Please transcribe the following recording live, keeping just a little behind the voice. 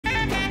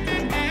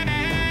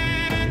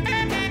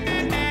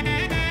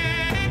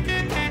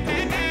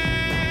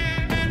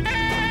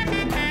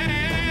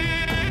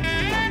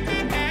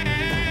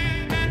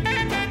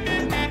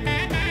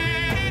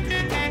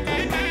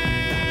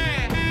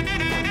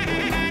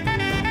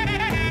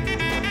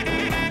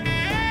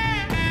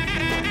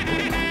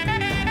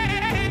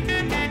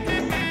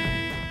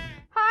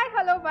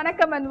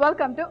and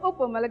welcome to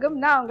Uppum Milagum.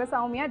 நான் உங்க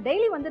Soumya.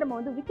 Daily வந்து நம்ம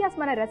வந்து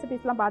வித்தியாசமான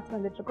ரெசிபீஸ்லாம் பார்த்து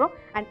வந்துட்டு இருக்கோம்.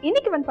 அண்ட்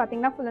இன்னைக்கு வந்து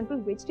பாத்தீங்கன்னா full and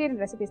full vegetarian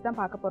recipes தான்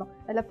பார்க்க போறோம்.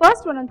 அதுல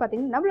ஃபர்ஸ்ட் ஒன் வந்து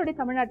பாத்தீங்கன்னா நம்மளுடைய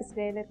தமிழ்நாட்டு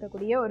ஸ்டைல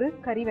இருக்கக்கூடிய ஒரு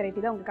கறி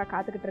வெரைட்டி தான் உங்களுக்கு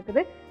காத்துக்கிட்டு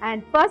இருக்குது.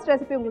 அண்ட் ஃபர்ஸ்ட்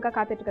ரெசிபி உங்களுக்கு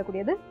காத்துட்டு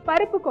இருக்கக்கூடியது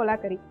பருப்பு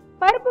கோலாக்கறி.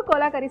 பருப்பு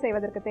கோலாக்கறி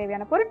செய்வதற்கு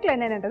தேவையான பொருட்கள்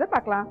என்னென்னன்றதை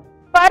பார்க்கலாம்.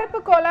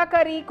 பருப்பு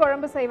கோலாக்கறி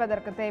குழம்பு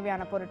செய்வதற்கு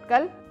தேவையான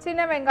பொருட்கள்: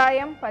 சின்ன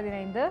வெங்காயம்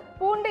 15,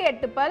 பூண்டு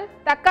 8 பல்,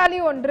 தக்காளி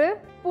 1,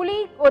 புளி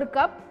 1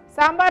 கப்,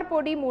 சாம்பார்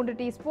பொடி 3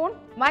 டீஸ்பூன்,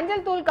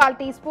 மஞ்சள் தூள் 1/4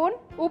 டீஸ்பூன்,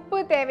 உப்பு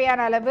தேவையான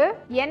அளவு,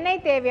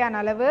 எண்ணெய் தேவையான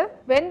அளவு,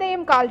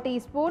 வெந்தயம் 1/4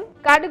 டீஸ்பூன்,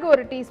 கடுகு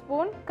 1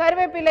 டீஸ்பூன்,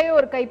 கருவேப்பிலை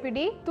 1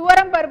 கைப்பிடி,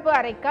 துவரம் பருப்பு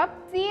 1/2 கப்,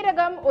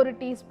 சீரகம் 1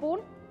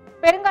 டீஸ்பூன்,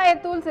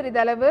 பெருங்காயத்தூள்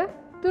சிறிதளவு,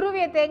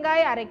 துருவிய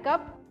தேங்காய் 1/2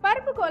 கப்.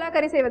 பருப்பு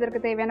கோலாக்கறி செய்வதற்கு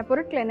தேவையான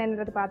பொருட்கள்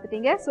என்னன்றது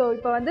பார்த்துட்டீங்க. ஸோ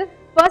இப்போ வந்து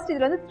ஃபர்ஸ்ட்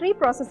இதில் வந்து 3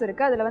 ப்ராசஸ்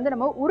இருக்குது. அதில் வந்து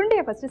நம்ம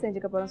உருண்டையை ஃபஸ்ட்டு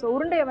செஞ்சுக்க போகிறோம். ஸோ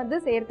உருண்டையை வந்து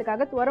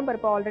செய்யறதுக்காக துவரம்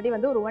பருப்பு ஆல்ரெடி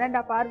வந்து ஒரு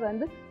 1.5 hour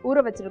வந்து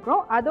ஊற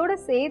வச்சிருக்கிறோம். அதோட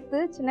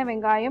சேர்த்து சின்ன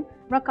வெங்காயம்,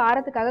 அப்புறம்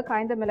காரத்துக்காக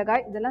காய்ந்த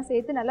மிளகாய் இதெல்லாம்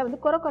சேர்த்து நல்லா வந்து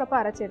கொரப்பாக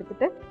அரைச்சி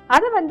எடுத்துட்டு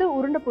அதை வந்து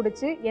உருண்டை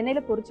பிடிச்சி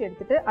எண்ணெயில் பொரிச்சு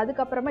எடுத்துட்டு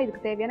அதுக்கப்புறமா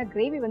இதுக்கு தேவையான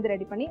கிரேவி வந்து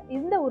ரெடி பண்ணி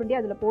இந்த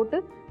உருண்டையை அதில் போட்டு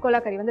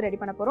கோலாக்கறி வந்து ரெடி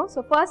பண்ண போகிறோம்.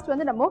 ஸோ ஃபர்ஸ்ட்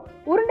வந்து நம்ம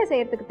உருண்டை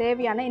செய்யறதுக்கு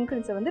தேவையான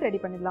இன்க்ரீடியன்ஸை வந்து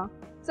ரெடி பண்ணிடலாம்.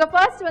 ஸோ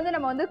ஃபர்ஸ்ட் வந்து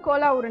நம்ம வந்து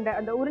கோலா உருண்டை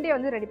அந்த உருண்டையை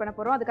வந்து ரெடி பண்ண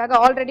போகிறோம். அதுக்காக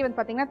ஆல்ரெடி வந்து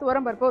பார்த்தீங்கன்னா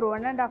துவரம் பருப்பு ஒரு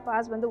 1.5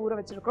 hours வந்து ஊற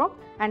வச்சிருக்கோம்.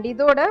 அண்ட்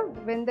இதோட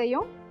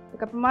வெந்தயம்,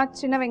 அதுக்கப்புறமா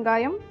சின்ன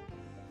வெங்காயம்,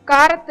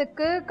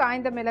 காரத்துக்கு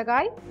காய்ந்த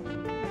மிளகாய்,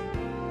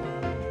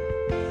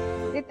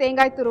 இது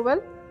தேங்காய்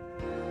துருவல்,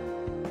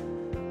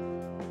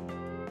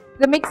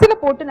 இந்த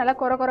மிக்சியில் போட்டு நல்லா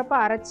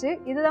கொரப்பாக அரைச்சு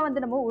இதுதான்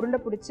வந்து நம்ம உருண்டை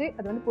பிடிச்சி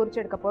அதை வந்து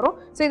பொரிச்சு எடுக்க போகிறோம்.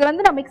 ஸோ இதை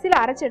வந்து நான்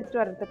மிக்சியில் அரைச்சி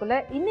எடுத்துகிட்டு வரதுக்குள்ள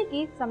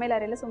இன்னைக்கு சமையல்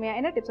அறையில் சுமையா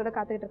என்ன டிப்ஸோட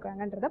காத்துக்கிட்டு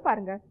இருக்காங்கன்றதை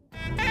பாருங்க.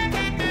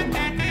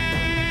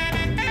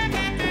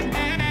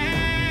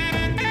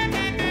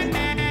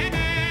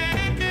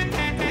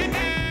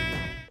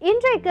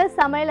 இன்றைக்கு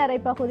சமையலறை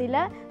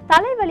பகுதியில்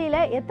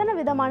தலைவலியில் எத்தனை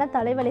விதமான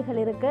தலைவலிகள்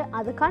இருக்குது,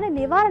 அதுக்கான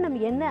நிவாரணம்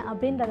என்ன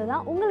அப்படின்றத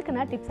தான் உங்களுக்கு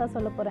நான் டிப்ஸாக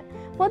சொல்ல போகிறேன்.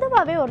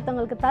 பொதுவாகவே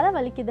ஒருத்தவங்களுக்கு தலை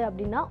வலிக்குது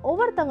அப்படின்னா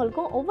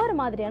ஒவ்வொருத்தவங்களுக்கும் ஒவ்வொரு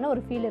மாதிரியான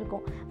ஒரு ஃபீல்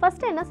இருக்கும்.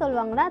 ஃபஸ்ட்டு என்ன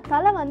சொல்லுவாங்கன்னா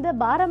தலை வந்து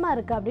பாரமாக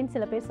இருக்குது அப்படின்னு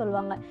சில பேர்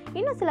சொல்லுவாங்க.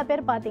 இன்னும் சில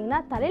பேர் பார்த்தீங்கன்னா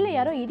தலையில்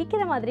யாரோ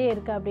இடிக்கிற மாதிரியே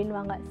இருக்குது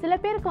அப்படின்வாங்க. சில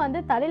பேருக்கு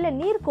வந்து தலையில்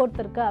நீர்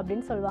கோர்த்துருக்கு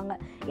அப்படின்னு சொல்லுவாங்க.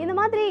 இந்த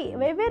மாதிரி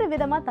வெவ்வேறு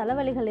விதமாக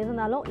தலைவலிகள்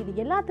இருந்தாலும் இது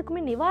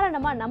எல்லாத்துக்குமே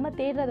நிவாரணமாக நம்ம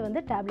தேடுறது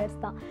வந்து டேப்லெட்ஸ்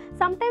தான்.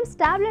 சம்டைம்ஸ்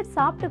டேப்லெட்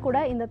சாப்பிட்டு கூட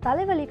இந்த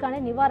தலைவலிக்கான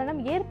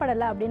நிவாரணம்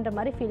ஏற்படலை அப்படின்ற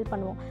மாதிரி ஃபீல்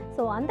பண்ணுவோம்.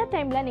 ஸோ அந்த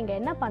டைமில் நீங்கள்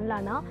என்ன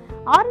பண்ணலான்னா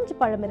ஆரஞ்சு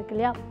பழம் இருக்கு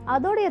இல்லையா,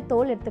 அதோடைய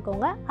தோல்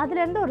எடுத்துக்கோங்க.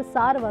 அதுலேருந்து ஒரு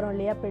சாறு வரும்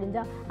இல்லையா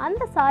பிழிஞ்சா,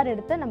 அந்த சாறு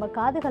எடுத்து நம்ம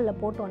காதுகளில்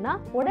போட்டோன்னா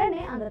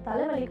உடனே அந்த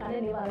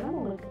தலைவலிக்கான நிவாரணம்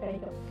உங்களுக்கு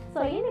கிடைக்கும். ஸோ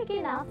இன்னைக்கு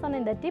நான் சொன்ன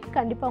இந்த டிப்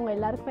கண்டிப்பாக உங்கள்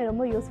எல்லாருக்குமே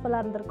ரொம்ப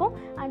யூஸ்ஃபுல்லாக இருந்திருக்கும்.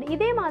 அண்ட்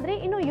இதே மாதிரி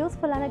இன்னும்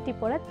யூஸ்ஃபுல்லான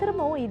டிப்போட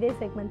திரும்பவும் இதே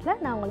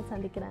செக்மெண்ட்டில் நான் உங்களை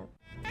சந்திக்கிறேன்.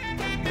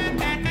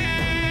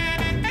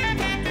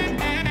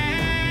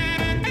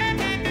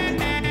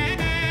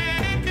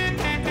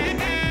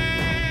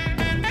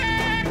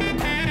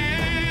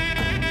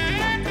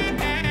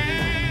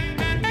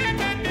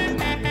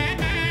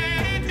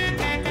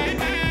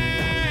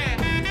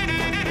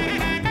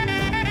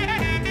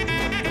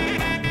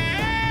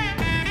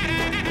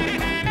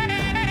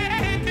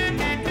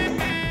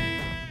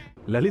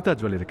 லலிதா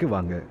ஜுவல்லரிக்கு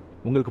வாங்க.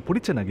 உங்களுக்கு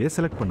பிடிச்ச நகையை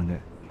செலக்ட் பண்ணுங்க.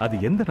 அது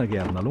எந்த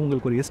நகையாக இருந்தாலும்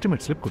உங்களுக்கு ஒரு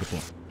எஸ்டிமேட் ஸ்லிப்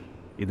கொடுப்போம்.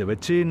 இதை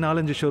வச்சு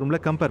 4-5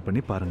 ஷோரூமில் கம்பேர்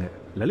பண்ணி பாருங்க.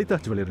 லலிதா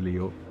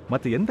ஜுவல்லரிலையோ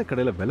மற்ற எந்த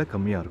கடையில் விலை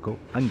கம்மியாக இருக்கோ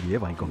அங்கேயே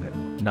வாங்கிக்கோங்க.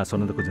 நான்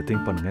சொன்னதை கொஞ்சம்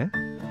திங்க் பண்ணுங்க.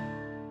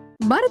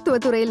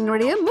 மருத்துவத்துறையில்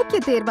நுழைய முக்கிய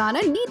தேர்வான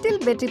நீட்டில்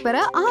வெற்றி பெற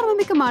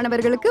ஆரம்பிக்க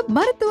மாணவர்களுக்கு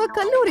மருத்துவ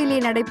கல்லூரியிலே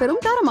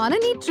நடைபெறும் தரமான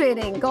நீட்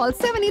ட்ரெயினிங். கால்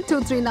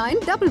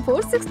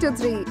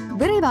 7823944623.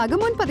 விரைவாக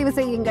முன்பதிவு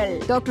செய்யுங்கள்.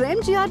 Doctor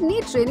MGR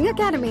NEET training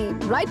academy.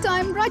 Right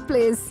time, right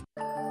place.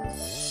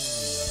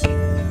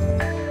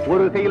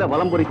 ஒரு கையில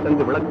வலம்புரி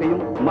தங்கு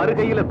விளக்கையும்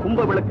மறுகையில கும்ப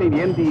விளக்கை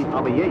ஏந்தி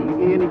அவையே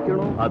இங்கே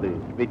நிக்கணும். அது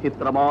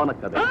விசித்திரமான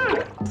கதை.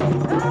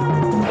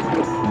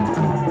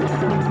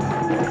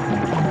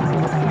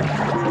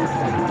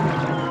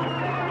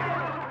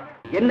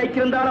 என்னைக்கு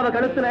இருந்தாலும் அவ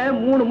கழுத்துல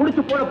 3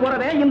 முடிச்சு போட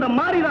போறதே இந்த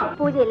மாதிரிதான்.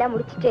 பூஜை எல்லாம்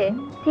முடிச்சிட்டு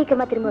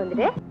சீக்கிரமா திரும்ப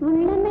வந்துட்டு.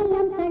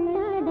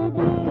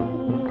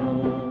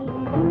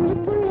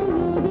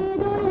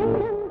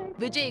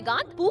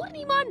 விஜயகாந்த்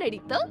பூர்ணிமா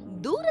நடித்த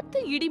தூரத்து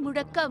இடி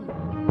முழக்கம்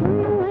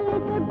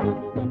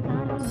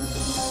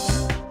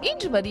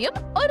இன்று மதியம்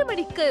 1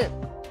 மணிக்கு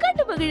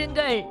கண்டு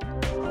மகிழுங்கள்.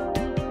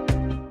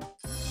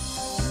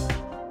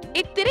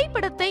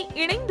 இத்திரைப்படத்தை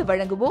இணைந்து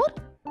வழங்குவோர்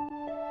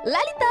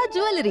லலிதா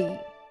ஜுவல்லரி.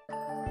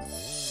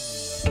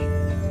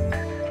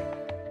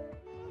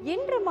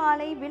 இன்று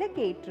மாலை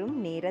விளக்கேற்றும்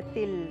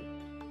நேரத்தில்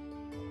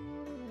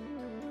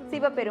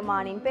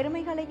சிவபெருமானின்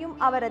பெருமைகளையும்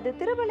அவரது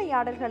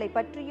திருவிளையாடல்களை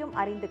பற்றியும்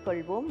அறிந்து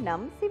கொள்வோம்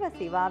நம்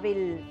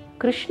சிவசிவாவில்.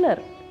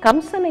 கிருஷ்ணர்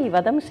கம்சனை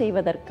வதம்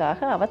செய்வதற்காக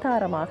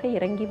அவதாரமாக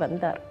இறங்கி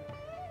வந்தார்.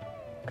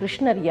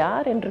 கிருஷ்ணர்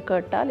யார் என்று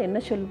கேட்டால் என்ன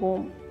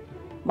சொல்வோம்?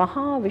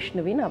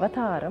 மகாவிஷ்ணுவின்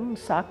அவதாரம்,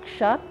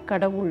 சாக்ஷாத்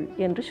கடவுள்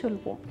என்று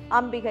சொல்வோம்.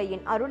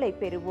 அம்பிகையின் அருளை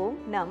பெறுவோம்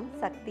நம்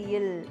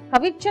சக்தியில்.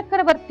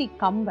 கவிச்சக்கரவர்த்தி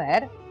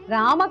கம்பர்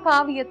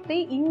ராமகாவியத்தை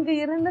இங்கு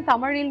இருந்து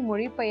தமிழில்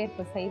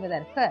மொழிபெயர்ப்பு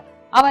செய்வதற்கு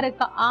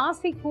அவருக்கு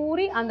ஆசி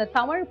கூறி அந்த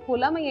தமிழ்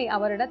புலமையை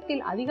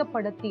அவரிடத்தில்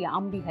அதிகப்படுத்திய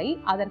அம்பிகை,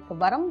 அதற்கு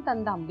வரம்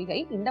தந்த அம்பிகை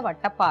இந்த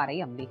வட்டப்பாறை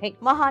அம்பிகை.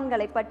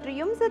 மகான்களை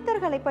பற்றியும்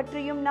சித்தர்களை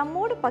பற்றியும்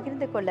நம்மோடு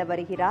பகிர்ந்து கொள்ள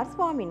வருகிறார்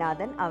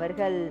சுவாமிநாதன்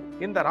அவர்கள்.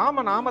 இந்த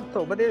ராமநாமத்தை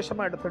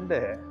உபதேசமா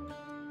எடுத்துண்டு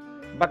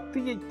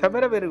பக்தியை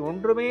தவிர வேறு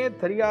ஒன்றுமே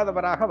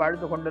தெரியாதவராக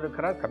வாழ்ந்து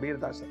கொண்டிருக்கிறார்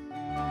கபீர்தாசர்.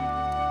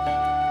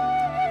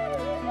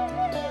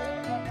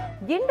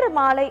 இன்று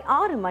மாலை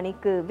 6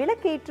 மணிக்கு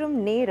விளக்கேற்றும்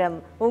நேரம்.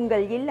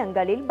 உங்கள்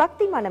இல்லங்களில்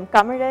பக்தி மனம்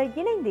கமழ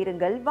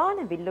இணைந்திருங்கள்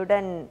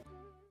வானவில்லுடன்.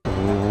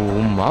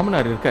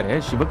 மாமனார் இருக்காரு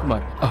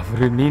சிவகுமார்,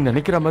 அவரு நீ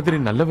நினைக்கிற மாதிரி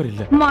நல்லவர்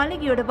இல்ல.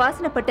 மாளிகையோட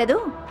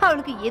வாசனைப்பட்டதும்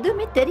அவளுக்கு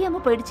எதுவுமே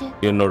தெரியாம போயிடுச்சு.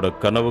 என்னோட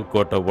கனவு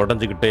கோட்டை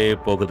உடஞ்சுக்கிட்டே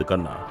போகுது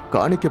கண்ணா.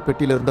 காணிக்க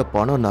பெட்டியில இருந்த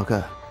பணம்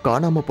நகை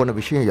காணாம போன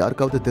விஷயம்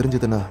யாருக்காவது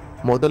தெரிஞ்சதுன்னா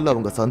முதல்ல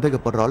அவங்க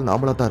சந்தேகப்படுறாள்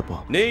நாமளா தான்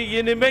இருப்போம். நீ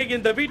இனிமே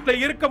இந்த வீட்டுல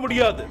இருக்க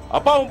முடியாது.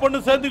 அப்பாவும் பொண்ணு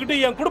சேர்ந்துக்கிட்டு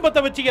என்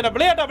குடும்பத்தை வச்சு என்ன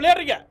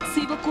விளையாடுறீங்க.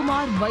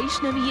 சிவகுமார்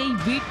வைஷ்ணவியை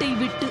வீட்டை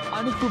விட்டு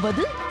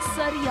அனுப்புவது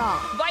சரியா?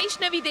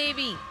 வைஷ்ணவி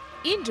தேவி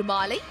இன்று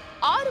மாலை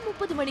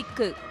 6:30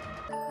 மணிக்கு.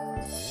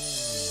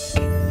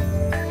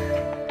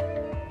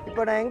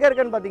 இப்போ நான் எங்க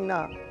இருக்கேன்னு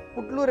பாத்தீங்கன்னா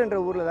புட்லூர் என்ற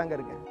ஊர்ல தாங்க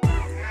இருக்கேன்.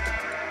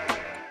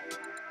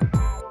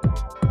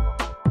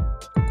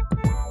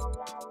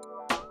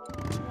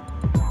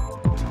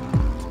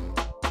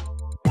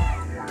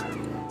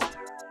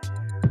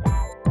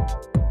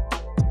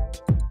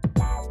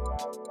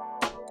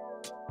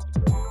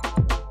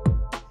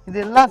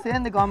 இதெல்லாம்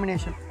சேர்ந்து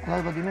காம்பினேஷன்,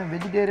 அதாவது பார்த்தீங்கன்னா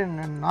வெஜிடேரியன்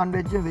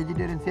நான்வெஜ்ஜும்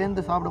வெஜிடேரியன்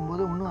சேர்ந்து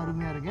சாப்பிடும்போது இன்னும்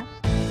அருமையாக இருக்கு.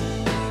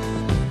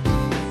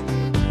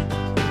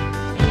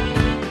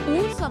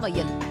 ஊர்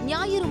சமையல்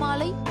ஞாயிறு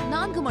மாலை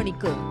 4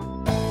 மணிக்கு.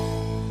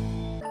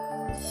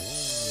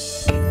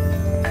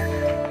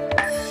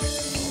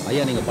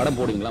 ஐயா, நீங்க படம்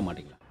போடுவீங்களா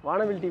மாட்டீங்களா?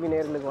 வானவில் டிவி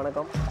நேயர்களுக்கு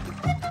வணக்கம்.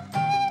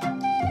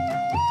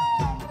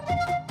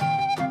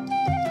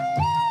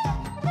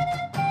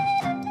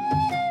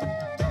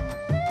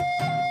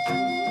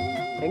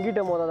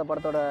 எங்கிட்ட மோதாத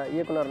படத்தோட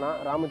இயக்குனர்னா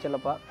ராமு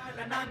செல்லப்பா.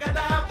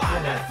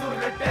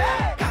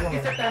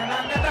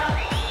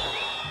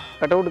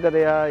 கட் அவுட்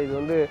கதையா, இது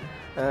வந்து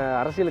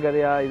அரசியல்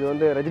கதையா, இது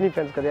வந்து ரஜினி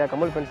ஃபேன்ஸ் கதையா,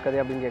 கமல் ஃபேன்ஸ்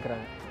கதையா அப்படின்னு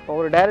கேட்குறாங்க. இப்போ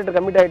ஒரு டைரக்டர்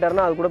கமிட்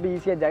ஆகிட்டாருன்னா அது கூட போய்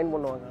ஈஸியாக ஜாயின்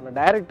பண்ணுவாங்க. ஆனால்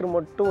டைரக்டர்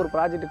மட்டும் ஒரு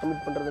ப்ராஜெக்ட்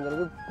கமிட்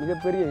பண்ணுறதுங்கிறது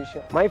மிகப்பெரிய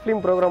விஷயம். மை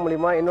ஃபிலிம் ப்ரோக்ராம்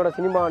மூலிமா என்னோட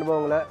சினிமா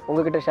அனுபவங்களை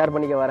உங்ககிட்ட ஷேர்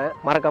பண்ணிக்க வரேன்.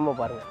 மறக்காமல்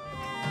பாருங்கள்.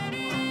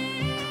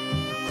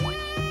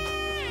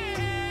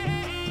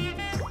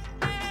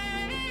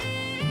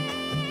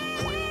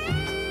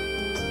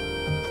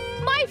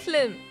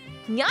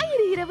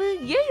 ஞாயிறு இரவு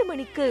 7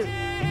 மணிக்கு.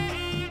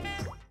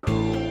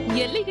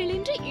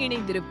 எல்லைகளின்றி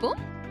இணைந்திருப்போம்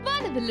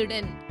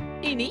வானவில்லுடன்.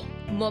 இனி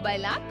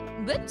mobile app,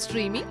 web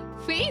streaming,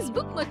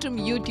 Facebook மற்றும்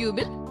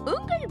யூடியூபில்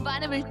உங்கள்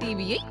வானவில்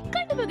டிவியை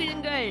கண்டு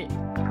மகிழுங்கள்.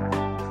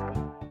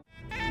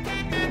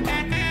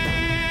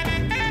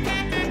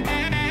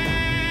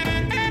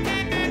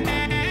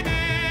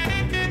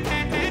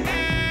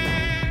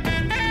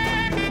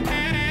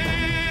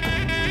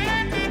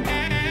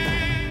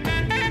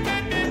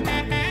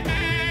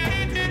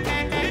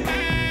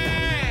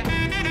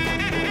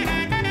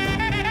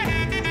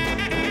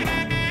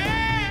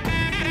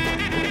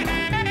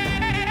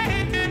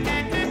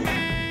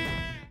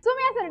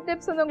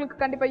 டிப்ஸ் வந்து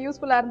உங்களுக்கு கண்டிப்பா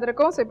யூஸ்ஃபுல்லா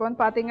இருந்திருக்கும். ஸோ இப்போ வந்து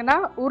பாத்தீங்கன்னா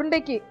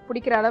உருண்டைக்கு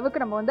பிடிக்கிற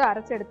அளவுக்கு நம்ம வந்து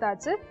அரைச்சு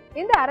எடுத்தாச்சு.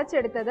 இந்த அரைச்சு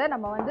எடுத்ததை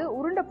நம்ம வந்து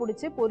உருண்டை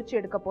பிடிச்சி பொரிச்சு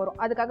எடுக்க போறோம்.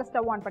 அதுக்காக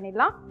ஸ்டவ் ஆன்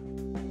பண்ணிடலாம்.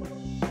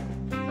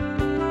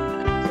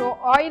 ஸோ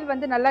ஆயில்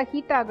வந்து நல்லா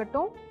ஹீட்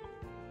ஆகட்டும்.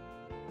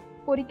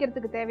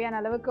 பொரிக்கிறதுக்கு தேவையான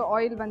அளவுக்கு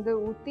ஆயில் வந்து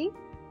ஊற்றி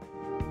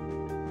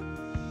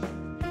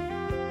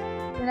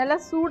நல்லா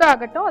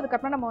சூடாகட்டும்.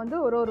 அதுக்கப்புறம் நம்ம வந்து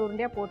ஒரு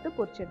உருண்டையா போட்டு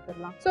பொரிச்சு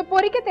எடுத்துடலாம். ஸோ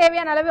பொரிக்க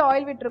தேவையான அளவு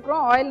ஆயில்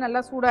விட்டுருக்குறோம். ஆயில்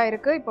நல்லா சூடா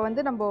இருக்கு. இப்போ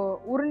வந்து நம்ம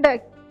உருண்டை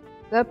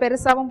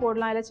பெருசாகவும்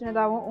போடலாம், இல்லை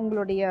சின்னதாகவும்,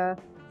 உங்களுடைய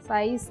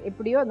சைஸ்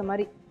எப்படியோ அந்த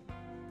மாதிரி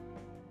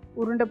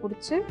உருண்டை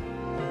பிடிச்சி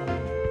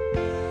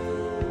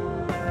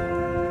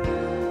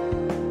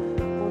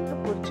போட்டு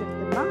பொரிச்சு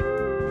எடுத்துடலாம்.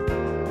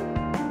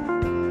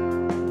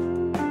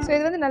 ஸோ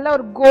இது வந்து நல்லா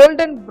ஒரு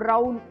கோல்டன்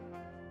ப்ரௌன்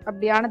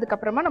அப்படி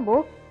ஆனதுக்கப்புறமா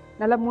நம்ம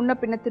நல்லா முன்ன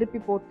பின்ன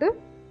திருப்பி போட்டு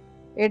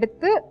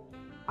எடுத்து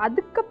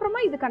அதுக்கப்புறமா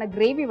இதுக்கான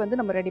கிரேவி வந்து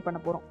நம்ம ரெடி பண்ண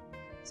போகிறோம்.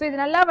 ஸோ இது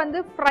நல்லா வந்து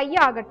ஃப்ரை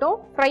ஆகட்டும்.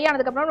 ஃப்ரை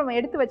ஆனதுக்கப்புறம் நம்ம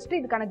எடுத்து வச்சுட்டு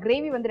இதுக்கான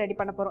கிரேவி வந்து ரெடி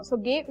பண்ண போகிறோம். ஸோ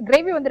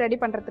கிரேவி வந்து ரெடி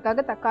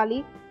பண்ணுறதுக்காக தக்காளி,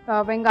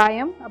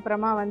 வெங்காயம்,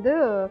 அப்புறமா வந்து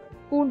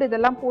பூண்டு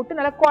இதெல்லாம் போட்டு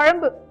நல்லா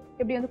குழம்பு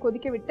இப்படி வந்து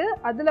கொதிக்க விட்டு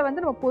அதில்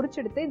வந்து நம்ம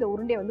பொரிச்செடுத்து இந்த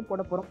உருண்டையை வந்து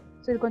போட போகிறோம்.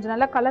 ஸோ இது கொஞ்சம்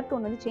நல்லா கலர்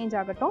டோன் வந்து சேஞ்ச்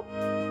ஆகட்டும்.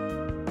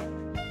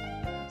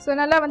 ஸோ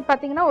நல்லா வந்து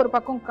பார்த்தீங்கன்னா ஒரு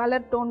பக்கம்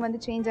கலர் டோன்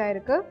வந்து சேஞ்ச்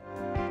ஆகிருக்கு.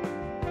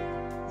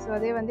 ஸோ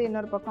அதே வந்து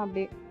இன்னொரு பக்கம்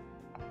அப்படியே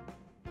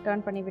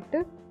டர்ன் பண்ணி விட்டு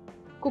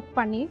குக்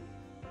பண்ணி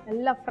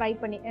நல்லா ஃப்ரை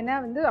பண்ணி, ஏன்னா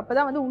வந்து அப்போ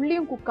தான் வந்து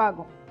உள்ளியும் குக்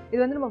ஆகும். இது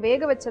வந்து நம்ம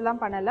வேக வச்செல்லாம்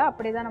பண்ணலை,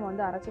 அப்படியே தான் நம்ம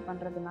வந்து அரைச்சி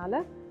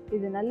பண்ணுறதுனால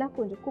இது நல்லா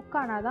கொஞ்சம் குக்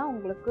ஆனால் தான்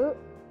உங்களுக்கு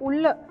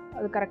உள்ளே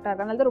அது கரெக்டாக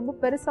இருக்கும். அதனால தான் ரொம்ப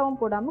பெருசாகவும்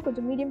போடாமல்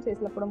கொஞ்சம் மீடியம்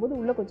சைஸில் போடும்போது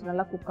உள்ளே கொஞ்சம்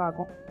நல்லா குக்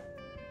ஆகும்.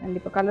 அண்ட்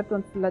இப்போ கலர்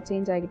டோன் ஃபுல்லாக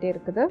சேஞ்ச் ஆகிட்டே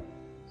இருக்குது.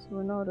 ஸோ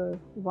இன்னும் ஒரு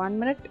 1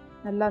 மினிட்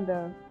நல்லா அந்த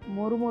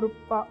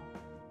மொறுமொறுப்பாக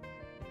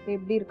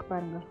எப்படி இருக்கு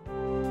பாருங்கள்.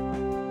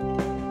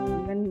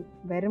 ஈவன்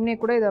வெறுமனே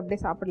கூட இது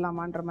அப்படியே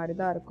சாப்பிடலாமான்ற மாதிரி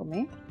தான்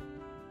இருக்குமே.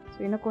 ஸோ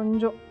இன்னும்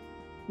கொஞ்சம்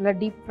நல்லா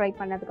டீப் ஃப்ரை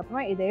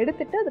பண்ணதுக்கப்புறமா இதை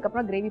எடுத்துட்டு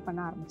அதுக்கப்புறம் கிரேவி பண்ண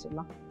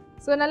ஆரம்பிச்சிடலாம்.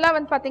 ஸோ நல்லா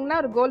வந்து பார்த்தீங்கன்னா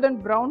ஒரு கோல்டன்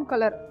ப்ரௌன்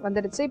கலர்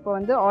வந்துடுச்சு. இப்போ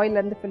வந்து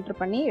ஆயிலேருந்து ஃபில்டர்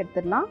பண்ணி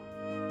எடுத்துடலாம்.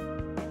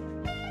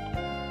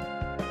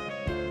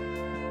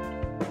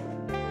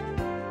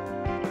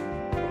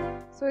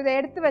 ஸோ இதை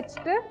எடுத்து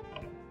வச்சுட்டு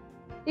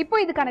இப்போ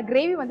இதுக்கான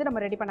கிரேவி வந்து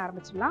நம்ம ரெடி பண்ண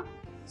ஆரம்பிச்சிடலாம்.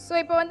 ஸோ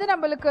இப்போ வந்து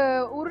நம்மளுக்கு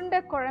உருண்டை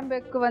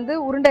குழம்புக்கு வந்து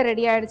உருண்டை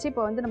ரெடி ஆகிடுச்சு.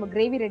 இப்போ வந்து நம்ம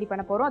கிரேவி ரெடி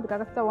பண்ண போகிறோம்.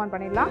 அதுக்காக ஸ்டவ் ஆன்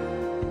பண்ணிடலாம்.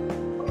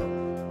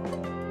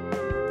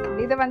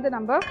 இதை வந்து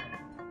நம்ம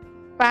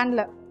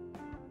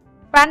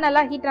பேன்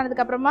நல்லா ஹீட்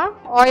ஆனதுக்கப்புறமா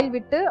ஆயில்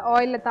விட்டு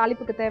ஆயிலில்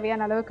தாளிப்புக்கு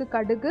தேவையான அளவுக்கு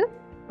கடுகு,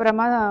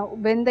 அப்புறமா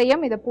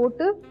வெந்தயம் இதை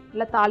போட்டு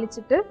நல்லா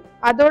தாளிச்சிட்டு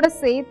அதோட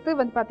சேர்த்து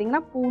வந்து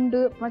பார்த்திங்கன்னா பூண்டு,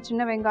 அப்புறமா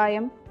சின்ன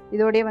வெங்காயம்,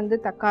 இதோடய வந்து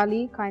தக்காளி,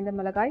 காய்ந்த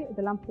மிளகாய்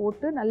இதெல்லாம்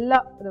போட்டு நல்லா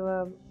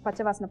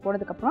பச்சை வாசனை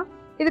போனதுக்கப்புறம்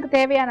இதுக்கு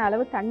தேவையான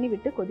அளவு தண்ணி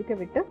விட்டு கொதிக்க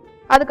விட்டு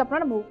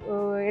அதுக்கப்புறம் நம்ம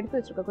எடுத்து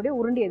வச்சுருக்கக்கூடிய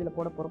உருண்டை இதில்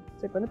போட போகிறோம்.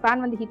 ஸோ இப்போ வந்து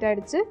பேன் வந்து ஹீட்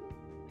ஆகிடுச்சு.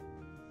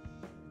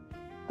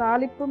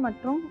 தாளிப்பு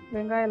மற்றும்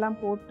வெங்காயம் எல்லாம்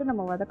போட்டு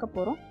நம்ம வதக்க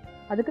போகிறோம்.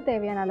 அதுக்கு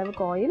தேவையான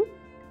அளவுக்கு ஆயில்.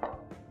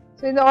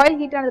 ஸோ இந்த ஆயில்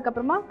ஹீட்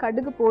ஆனதுக்கப்புறமா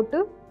கடுகு போட்டு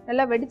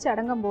நல்லா வெடித்து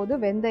அடங்கும் போது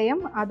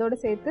வெந்தயம், அதோடு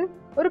சேர்த்து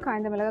ஒரு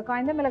காய்ந்த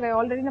மிளகாய்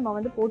ஆல்ரெடி நம்ம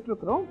வந்து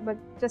போட்டிருக்கிறோம்.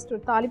 பட் ஜஸ்ட்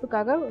ஒரு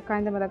தாளிப்புக்காக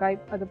காய்ந்த மிளகாய்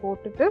அது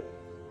போட்டுட்டு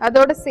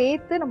அதோடு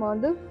சேர்த்து நம்ம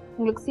வந்து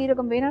உங்களுக்கு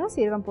சீரகம் வேணும்னா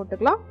சீரகம்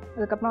போட்டுக்கலாம்.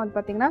 அதுக்கப்புறம் வந்து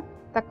பார்த்திங்கன்னா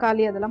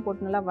தக்காளி அதெல்லாம்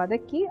போட்டு நல்லா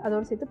வதக்கி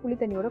அதோடு சேர்த்து புளி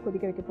தண்ணியோட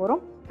கொதிக்க வைக்க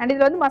போகிறோம். அண்ட்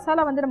இதில் வந்து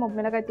மசாலா வந்து நம்ம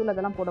மிளகாய் தூள்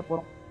அதெல்லாம் போட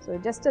போகிறோம். ஸோ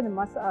ஜஸ்ட் அந்த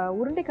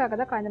உருண்டைக்காக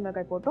தான் காய்ந்த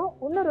மிளகாய் போட்டோம்.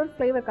 இன்னொரு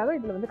ஃப்ளேவருக்காக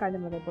இதில் வந்து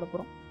காய்ந்த மிளகாய் போட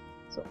போகிறோம்.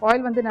 ஸோ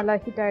ஆயில் வந்து நல்லா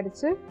ஹீட்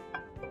ஆகிடுச்சு.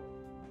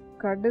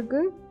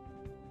 கடுகு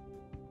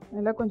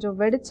நல்லா கொஞ்சம்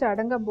வெடித்து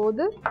அடங்கும்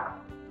போது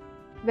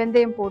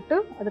வெந்தயம் போட்டு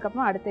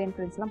அதுக்கப்புறம் அடுத்த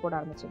இன்க்ரீடியன்ஸ்லாம் போட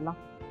ஆரம்பிச்சிடலாம்.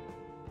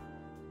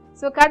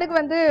 ஸோ கடுகு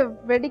வந்து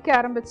வெடிக்க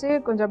ஆரம்பித்து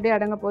கொஞ்சம் அப்படியே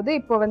அடங்க போது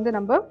இப்போ வந்து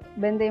நம்ம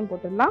வெந்தயம்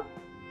போட்டுடலாம்.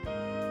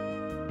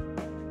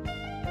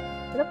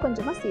 இதில்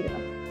கொஞ்சமாக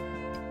சீரகம்,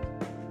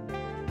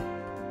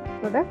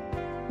 இதோட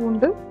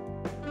பூண்டு,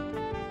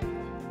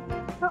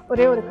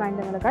 ஒரே ஒரு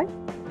காய்ந்த மிளகாய்,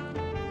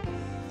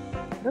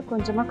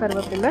 கொஞ்சமாக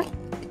கருவேப்பிலை,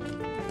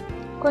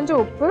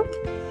 கொஞ்சம் உப்பு,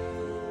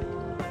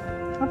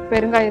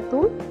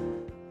 பெருங்காயத்தூள்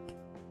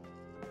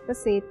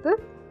சேர்த்து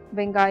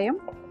வெங்காயம்.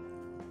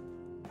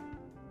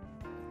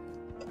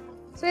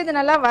 ஸோ இது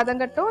நல்லா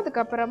வதங்கட்டும்.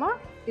 அதுக்கப்புறமா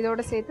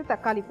இதோட சேர்த்து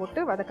தக்காளி போட்டு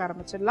வதக்க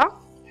ஆரம்பிச்சிடலாம்.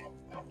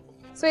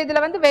 ஸோ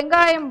இதில் வந்து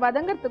வெங்காயம்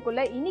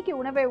வதங்கிறதுக்குள்ள இன்னைக்கு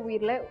உணவை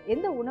உயிரில்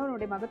எந்த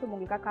உணவினுடைய மகத்துவம்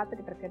உங்களுக்காக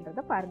காத்துக்கிட்டு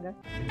இருக்குன்றதை பாருங்க.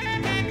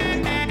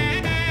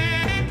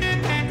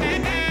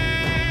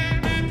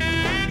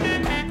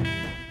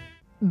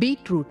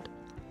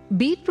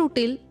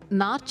 பீட்ரூட்டில்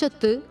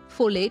நார்ச்சத்து,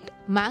 folate,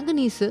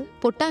 manganese,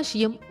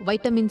 potassium,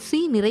 vitamin C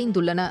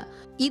நிறைந்துள்ளன.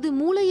 இது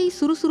மூளையை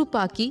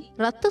சுறுசுறுப்பாக்கி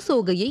இரத்த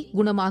சோகையை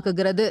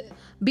குணமாக்குகிறது.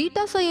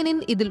 பீட்டா சயனின்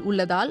இதில்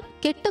உள்ளதால்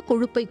கெட்ட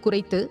கொழுப்பை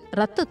குறைத்து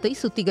இரத்தத்தை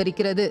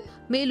சுத்திகரிக்கிறது.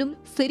 மேலும்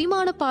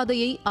செரிமான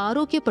பாதையை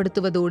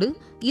ஆரோக்கியப்படுத்துவதோடு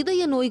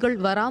இதய நோய்கள்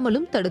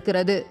வராமலும்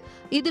தடுக்கிறது.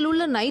 இதில்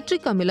உள்ள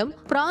நைட்ரிக் அமிலம்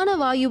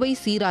பிராணவாயுவை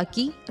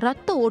சீராக்கி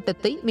இரத்த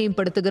ஓட்டத்தை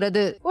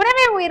மேம்படுத்துகிறது.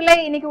 உணவே உயிரில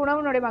இன்னைக்கு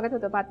உணவுனுடைய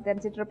மகத்துவத்தை பார்த்து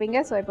தெரிஞ்சிட்டு இருப்பீங்க.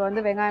 ஸோ இப்போ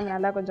வந்து வெங்காயம்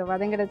நல்லா கொஞ்சம்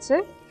வதங்கிடுச்சு.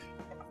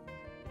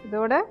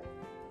 இதோட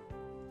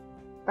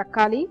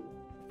தக்காளி,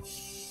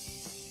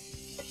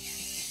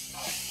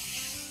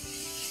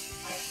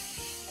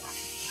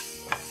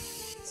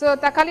 ஸோ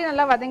தக்காளி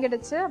நல்லா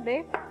வதங்கிடுச்சு.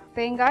 அப்படியே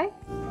தேங்காய்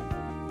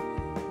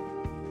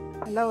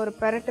நல்லா ஒரு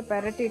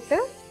பெரட்டிட்டு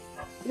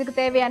இதுக்கு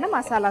தேவையான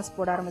மசாலாஸ்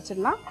போட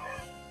ஆரம்பிச்சிடலாம்.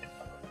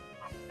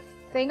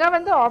 தேங்காய்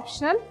வந்து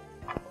ஆப்ஷனல்,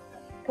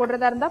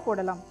 போடுறதா இருந்தால்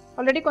போடலாம்.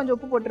 ஆல்ரெடி கொஞ்சம்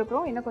உப்பு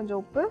போட்டிருக்கிறோம், இன்னும்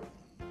கொஞ்சம் உப்பு,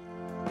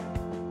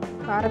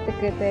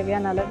 காரத்துக்கு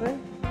தேவையான அளவு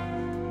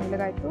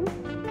மிளகாய்த்தூள்,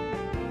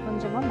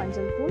 கொஞ்சமாக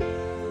மஞ்சள் தூள்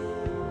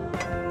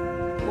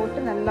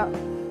போட்டு நல்லா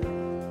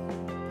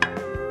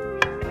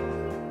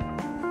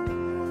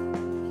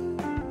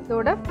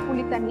இதோட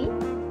புளி தண்ணி,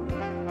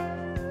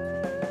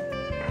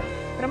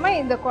 அப்புறமா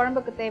இந்த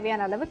குழம்புக்கு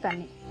தேவையான அளவு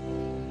தண்ணி.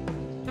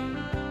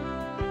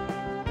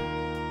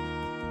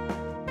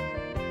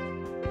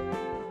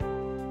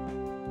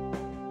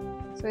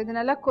 ஸோ இது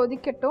நல்லா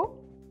கொதிக்கட்டும்.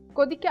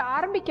 கொதிக்க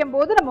ஆரம்பிக்கும்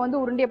போது நம்ம வந்து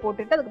உருண்டையை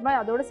போட்டுட்டு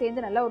அதுக்கப்புறம் அதோட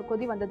சேர்ந்து நல்லா ஒரு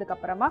கொதி வந்ததுக்கு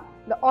அப்புறமா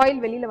இந்த ஆயில்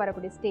வெளியில்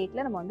வரக்கூடிய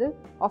ஸ்டேட்டில் நம்ம வந்து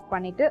ஆஃப்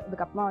பண்ணிட்டு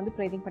அதுக்கப்புறமா வந்து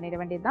ஃப்ரைடிங் பண்ணிட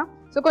வேண்டியது தான்.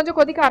 ஸோ கொஞ்சம்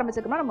கொதிக்க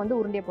ஆரம்பிச்சதுக்கப்புறமா நம்ம வந்து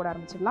உருண்டையை போட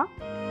ஆரம்பிச்சிடலாம்.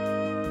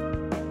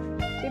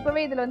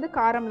 இப்போவே இதில் வந்து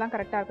காரம்லாம்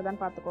கரெக்டாக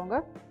இருக்குதான்னு பார்த்துக்கோங்க.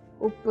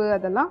 உப்பு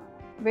அதெல்லாம்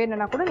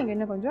வேணும்னா கூட நீங்கள்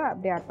இன்னும் கொஞ்சம்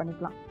அப்படியே ஆட்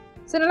பண்ணிக்கலாம்.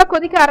 ஸோ நல்லா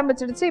கொதிக்க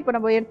ஆரம்பிச்சிடுச்சு. இப்போ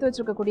நம்ம எடுத்து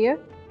வச்சுருக்கக்கூடிய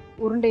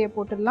உருண்டையை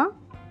போட்டுடலாம்.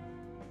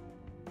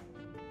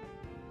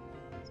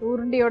 ஸோ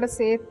உருண்டையோடு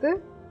சேர்த்து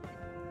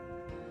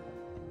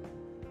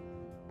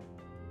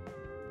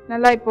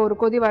நல்லா இப்போ ஒரு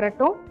கொதி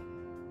வரட்டும்.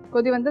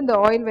 கொதி வந்து இந்த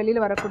ஆயில்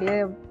வெளியில் வரக்கூடிய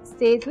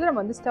ஸ்டேஜில் நம்ம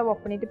வந்து ஸ்டவ்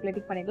ஆஃப் பண்ணிட்டு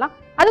பிளேட்டிங் பண்ணிடலாம்.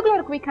 அதுக்குள்ள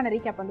ஒரு குயிக்கான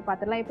ரீகேப் வந்து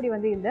பார்த்துடலாம் எப்படி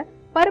வந்து இந்த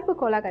பருப்பு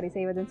கோலா கறி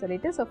செய்வதுன்னு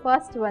சொல்லிட்டு. ஸோ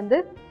ஃபர்ஸ்ட் வந்து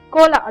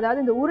கோலா, அதாவது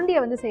இந்த உருண்டியை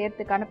வந்து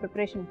செய்யறதுக்கான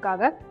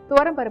ப்ரிப்பரேஷனுக்காக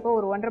துவரம் பருப்பை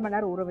ஒரு 1.5 மணி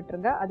நேரம் ஊற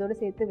விட்டுருங்க. அதோடு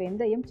சேர்த்து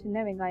வெந்தயம்,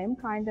 சின்ன வெங்காயம்,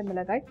 காய்ந்த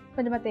மிளகாய்,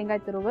 கொஞ்சமாக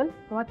தேங்காய் துருவல்,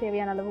 ரொம்ப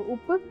தேவையான அளவு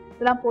உப்பு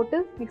இதெல்லாம் போட்டு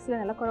மிக்ஸியில்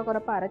நல்லா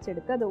குறப்பாக அரைச்சி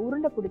எடுத்து அதை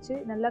உருண்டை பிடிச்சி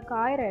நல்லா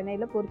காயிற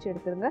எண்ணெயில் பொரிச்சு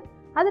எடுத்துருங்க.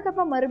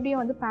 அதுக்கப்புறம்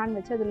மறுபடியும் வந்து பேன்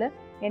வச்சு அதில்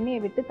எண்ணெயை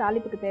விட்டு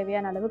தாளிப்புக்கு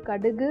தேவையான அளவு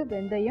கடுகு,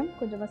 வெந்தயம்,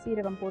 கொஞ்சமாக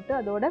சீரகம் போட்டு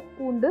அதோட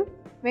பூண்டு,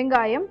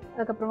 வெங்காயம்,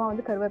 அதுக்கப்புறமா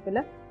வந்து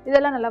கருவேப்பிலை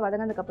இதெல்லாம் நல்லா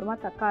வதங்கினதுக்கப்புறமா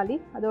தக்காளி,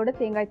 அதோட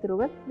தேங்காய்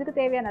துருவல், இதுக்கு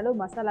தேவையான அளவு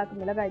மசாலாக்கு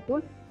மிளகாய்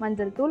தூள்,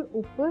 மஞ்சள் தூள்,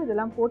 உப்பு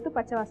இதெல்லாம் போட்டு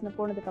பச்சை வாசனை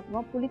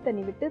போனதுக்கப்புறமா புளி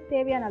தண்ணி விட்டு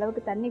தேவையான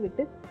அளவுக்கு தண்ணி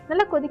விட்டு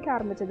நல்லா கொதிக்க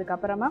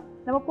ஆரம்பிச்சதுக்கப்புறமா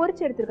நம்ம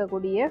பொரிச்சு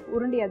எடுத்துருக்கக்கூடிய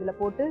உருண்டை அதில்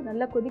போட்டு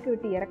நல்லா கொதிக்க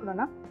விட்டு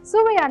இறக்கணும்னா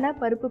சுவையான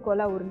பருப்பு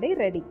கோலா உருண்டை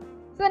ரெடி.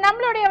 ஸோ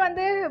நம்மளுடைய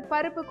வந்து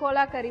பருப்பு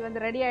கோலா கறி வந்து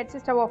ரெடி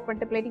ஆயிடுச்சு. ஸ்டவ் ஆஃப்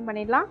பண்ணிட்டு பிளேட்டிங்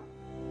பண்ணிடலாம்.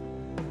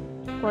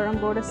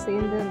 குழம்போடு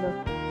சேர்ந்து இந்த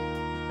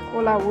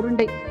கோலா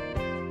உருண்டை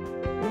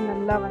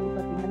நல்லா வந்து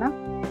பார்த்தீங்கன்னா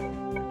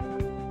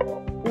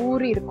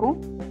ஊறி இருக்கும்.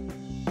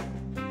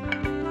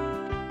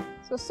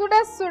 ஸோ சுட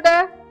சுட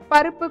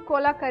பருப்பு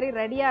கோலா கறி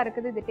ரெடியா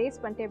இருக்குது. இது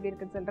டேஸ்ட் பண்ணிட்டு எப்படி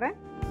இருக்குன்னு சொல்றேன்.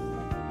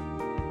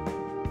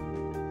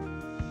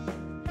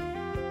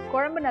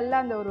 குழம்பு நல்லா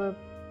அந்த ஒரு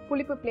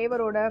புளிப்பு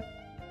ஃப்ளேவரோட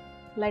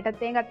லைட்டாக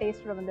தேங்காய்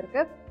டேஸ்டோட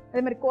வந்திருக்கு.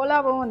 அதே மாதிரி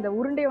கோலாவும் அந்த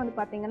உருண்டையும் வந்து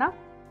பார்த்தீங்கன்னா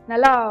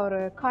நல்லா ஒரு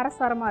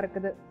காரசாரமாக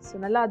இருக்குது. ஸோ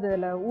நல்லா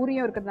அதில்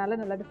ஊரியும் இருக்கிறதுனால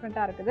நல்லா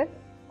டிஃப்ரெண்ட்டாக இருக்குது.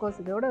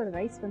 கோர்ஸ் இதோட ஒரு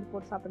ரைஸ் வந்து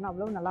போட்டு சாப்பிட்டோம்னா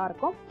அவ்வளோ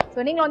நல்லாயிருக்கும். ஸோ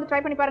நீங்களும் வந்து ட்ரை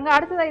பண்ணி பாருங்கள்.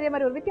 அடுத்ததாக இதே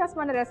மாதிரி ஒரு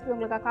வித்தியாசமான ரெசிபி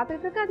உங்களுக்காக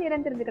காத்துட்டு இருக்கு. அது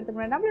என்னன்னு தெரிஞ்சுக்கிறதுக்கு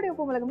முன்னாடி நம்மளுடைய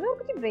உப்பு மிளகுல ஒரு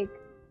குட்டி பிரேக்.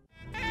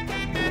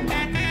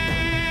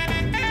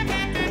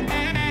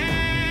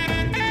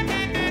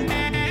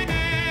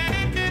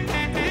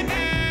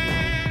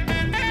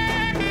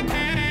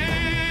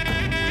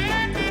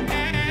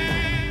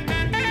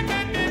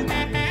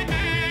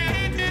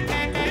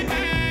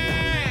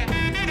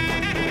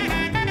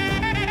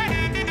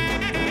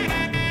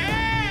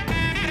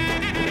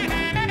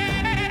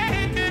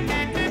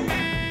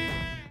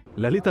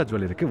 லலிதா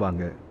ஜுவல்லரிக்கு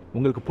வாங்க.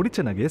 உங்களுக்கு பிடிச்ச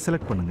நகையை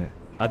செலக்ட் பண்ணுங்க.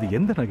 அது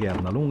எந்த நகையாக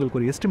இருந்தாலும் உங்களுக்கு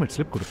ஒரு எஸ்டிமேட்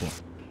ஸ்லிப் கொடுப்போம்.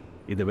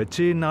 இதை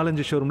வச்சு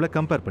 4-5 ஷோரூமில்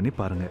கம்பேர் பண்ணி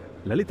பாருங்க.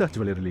 லலிதா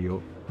ஜுவல்லரிலையோ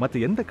மற்ற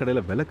எந்த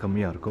கடையில் விலை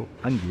கம்மியாக இருக்கோ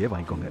அங்கேயே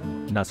வாங்கிக்கோங்க.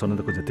 நான்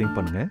சொன்னதை கொஞ்சம் திங்க்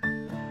பண்ணுங்க.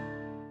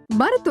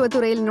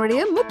 மருத்துவத்துறையில்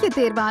நுழைய முக்கிய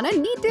தேர்வான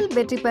நீட்டில்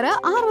வெற்றி பெற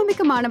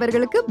ஆரம்பிக்கும்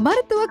மாணவர்களுக்கு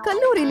மருத்துவ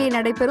கல்லூரியிலே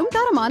நடைபெறும்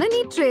தரமான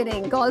நீட்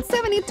ட்ரெயினிங். கால்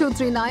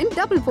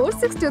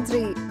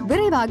 7823944623.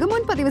 விரைவாக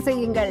முன்பதிவு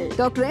செய்யுங்கள்.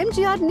 Doctor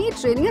MGR NEET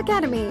training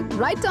academy.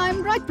 Right time,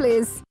 right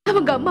place.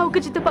 அவங்க அம்மாவுக்கு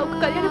சித்தப்பாவுக்கு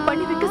கல்யாணம்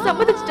பண்ணி வைக்க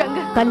சம்மதிச்சிட்டாங்க.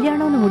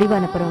 கல்யாணம்னு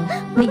முடிவான அப்புறம்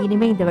நீ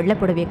இனிமே இந்த வெள்ளை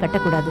புடவையை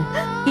கட்டக்கூடாது.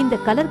 இந்த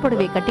கலர்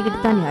புடவையை கட்டிக்கிட்டு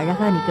தான் நீ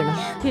அழகா நிக்கணும்.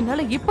 என்னால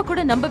இப்ப கூட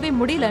நம்பவே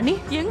முடியல. நீ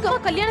எங்க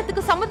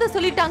கல்யாணத்துக்கு சம்மதம்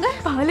சொல்லிட்டாங்க?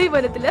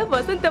 பாலைவனத்துல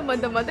வசந்தம்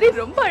வந்த மாதிரி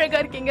ரொம்ப அழகா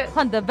இருக்கீங்க.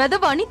 அந்த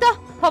விதவ அனிதா,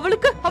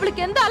 அவளுக்கு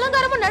எந்த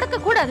அலங்காரமும் நடக்க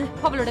கூடாது.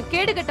 அவளோட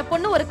கேடு கட்ட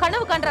பொண்ணு ஒரு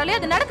கனவு கண்டாலே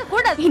அது நடக்க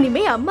கூடாது.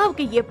 இனிமே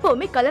அம்மாவுக்கு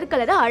எப்பவுமே கலர்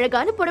கலரா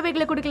அழகான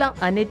புடவைகளை கொடுக்கலாம்.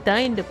 அனிதா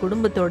இந்த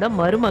குடும்பத்தோட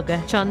மருமக,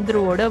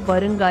 சந்துருவோட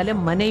வருங்கால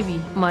மனைவி.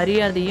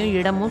 மரியாதையும்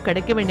இடமும்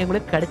கிடைக்க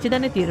வேண்டியவங்களுக்கு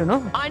கிடைச்சுதானே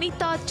தீரணும்.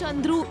 அனிதா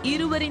சந்துரு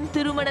இருவரின்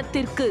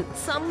திருமணத்திற்கு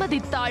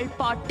சம்மதித்தாள்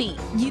பாட்டி.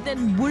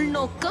 இதன்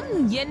உள்நோக்கம்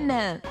என்ன?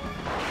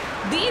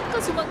 தீர்க்க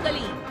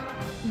சுமங்கலி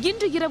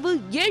இன்று இரவு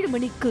 7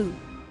 மணிக்கு.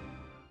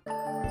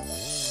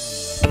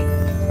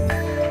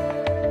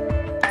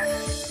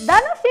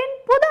 தனுஷின்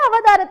புது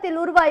அவதாரத்தில்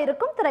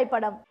உருவாயிருக்கும்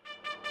திரைப்படம்.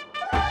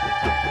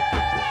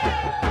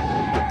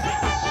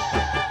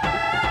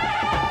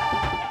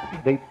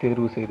 எதை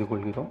தேர்வு செய்து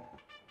கொள்கிறோம்,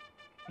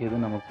 எது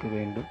நமக்கு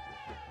வேண்டும்,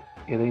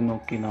 எதை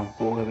நோக்கி நாம்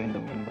போக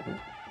வேண்டும் என்பது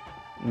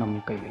நம்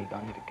கையில்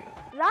தான் இருக்கிறது.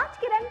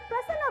 ராஜ்கிரண்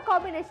பிரசன்னா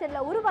காம்பினேஷன்ல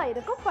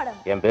உருவாயிருக்கும் படம்.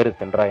 என் பேரு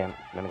சென்றாயன்.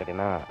 என்னன்னு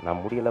கேட்டீங்கன்னா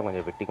நான் முடியல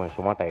கொஞ்சம் வெட்டி கொஞ்சம்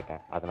சுமாட்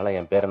ஆயிட்டேன். அதனால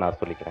என் பேரை நான்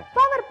சொல்லிக்கிறேன்.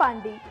 பவர்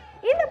பாண்டி.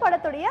 இந்த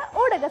படத்துடைய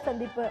ஊடக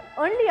சந்திப்பு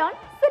ஒன்லி ஆன்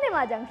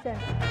சினிமா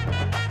ஜங்ஷன்.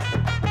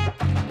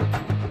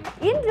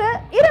 இன்று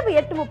இரவு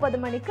 8:30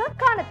 மணிக்கு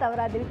காண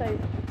தவறாதீர்கள்.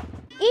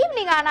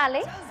 ஈவினிங்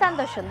ஆனாலே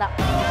சந்தோஷம்தான்.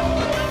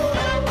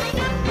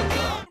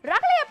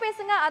 ரகலையா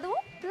பேசுங்க,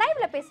 அதுவும்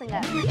லைவ்ல பேசுங்க.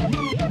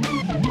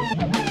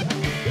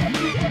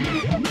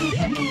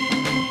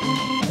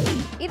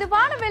 இது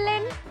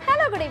வானவில்லின்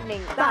ஹலோ குட்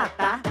ஈவினிங்.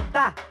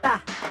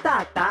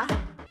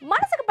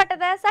 மனசுக்கு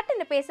பட்டதை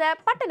சட்டுன்னு பேச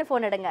பட்டுன்னு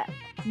போன் எடுங்க.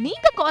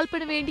 நீங்க கால்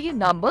பண்ண வேண்டிய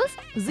நம்பர்ஸ்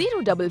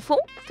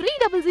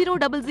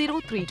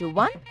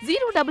 044-300-00321,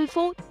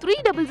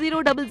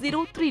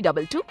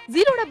 044-300-00322,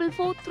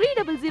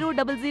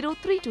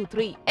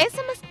 044-300-00323.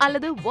 SMS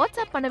அல்லது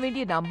வாட்ஸ்அப் பண்ண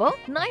வேண்டிய நம்பர்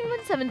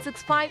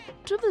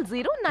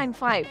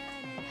 9176500095.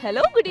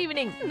 ஹலோ குட்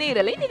ஈவினிங்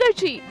நேரலை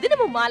நிகழ்ச்சி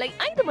தினமும் மாலை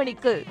 5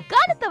 மணிக்கு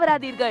காண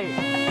தவறாதீர்கள்.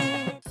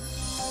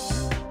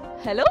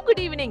 ஹலோ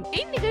குட் ஈவினிங்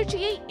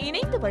இந்நிகழ்ச்சியை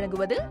இணைந்து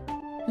வழங்குவது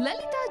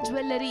லலிதா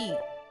ஜுவல்லரி.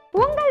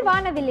 உங்கள்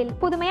வானவில்லில்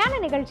புதுமையான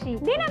நிகழ்ச்சி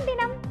தினம்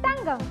தினம்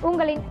தங்கம்.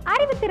 உங்களின்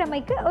அறிவு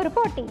திறமைக்கு ஒரு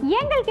போட்டி.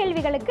 எங்கள்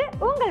கேள்விகளுக்கு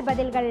உங்கள்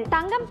பதில்கள்.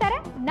 தங்கம் தர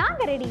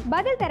நாங்க ரெடி,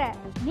 பதில் தர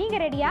நீங்க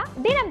ரெடியா?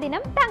 தினம்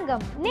தினம்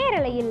தங்கம்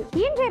நேரலையில்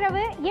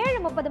இன்றிரவு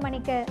 7:30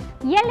 மணிக்கு.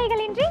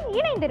 எல்லைகளின்றி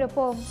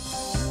இணைந்திருப்போம்.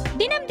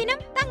 தினம்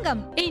தினம்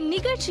தங்கம்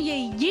இந்நிகழ்ச்சியை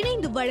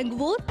இணைந்து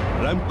வழங்குவோர்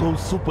Ramco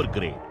super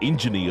great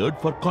engineered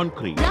for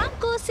concrete,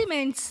 Ramco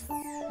cements,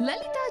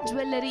 Lalitha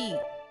jewellery.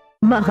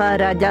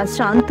 Maharaja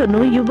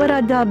Shantanu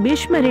யுவராஜா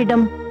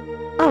பீஷ்மரிடம்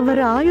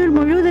அவர் ஆயுள்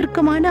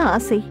முழுவதற்குமான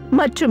ஆசை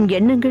மற்றும்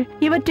எண்ணங்கள்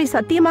இவற்றை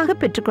சத்தியமாக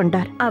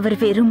பெற்றுக்கொண்டார். அவர்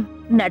வெறும்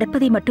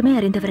நடப்பதை மட்டுமே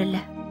அறிந்தவர் அல்ல,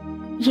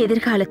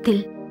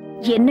 எதிர்காலத்தில்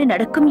என்ன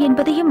நடக்கும்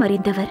என்பதையும்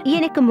அறிந்தவர்.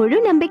 எனக்கு முழு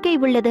நம்பிக்கை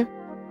உள்ளது.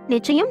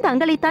 நிச்சயம்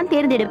தங்களைத்தான்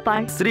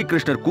தேர்ந்தெடுப்பாள்.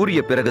 ஸ்ரீகிருஷ்ணர்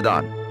கூறிய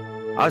பிறகுதான்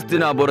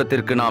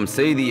அஸ்தினாபுரத்திற்கு நாம்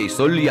செய்தியை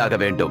சொல்லியாக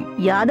வேண்டும்.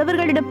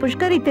 யாதவர்களிடம்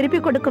புஷ்கரை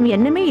திருப்பிக் கொடுக்கும்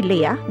எண்ணமே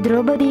இல்லையா?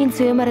 திரௌபதியின்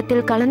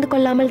சுயமரத்தில் கலந்து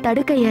கொள்ளாமல்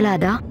தடுக்க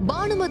இயலாதா?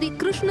 பானுமதி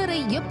கிருஷ்ணரை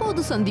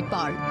எப்போது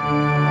சந்திப்பாள்?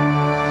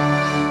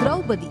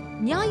 திரௌபதி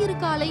ஞாயிறு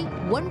காலை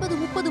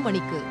 9:30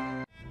 மணிக்கு.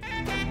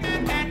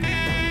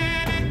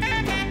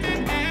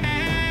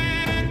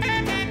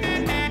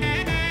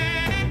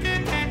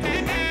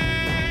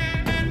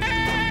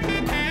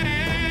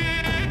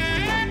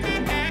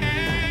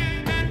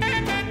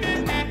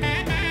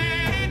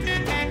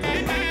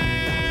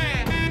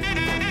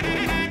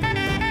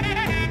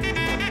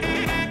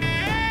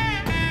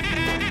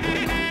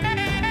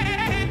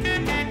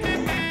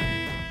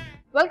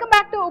 வெல்கம்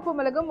பேக் டு உப்பு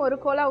மிளகும். ஒரு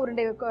கோலா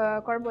உருண்டை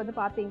குழம்பு வந்து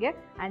பார்த்தீங்க.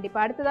 அண்ட் இப்போ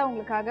அடுத்ததாக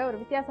உங்களுக்காக ஒரு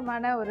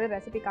வித்தியாசமான ஒரு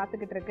ரெசிபி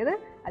காத்துக்கிட்டு இருக்குது.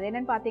 அது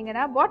என்னன்னு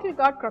பார்த்தீங்கன்னா பாட்டில்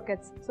கார்ட்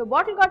க்ரோக்கெட்ஸ். ஸோ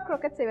பாட்டில் கார்ட்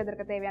க்ரோக்கெட்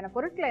செய்வதற்கு தேவையான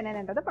பொருட்கள்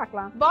என்னென்னதை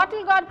பார்க்கலாம்.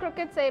 பாட்டில் கார்ட்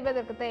க்ரோக்கெட்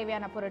செய்வதற்கு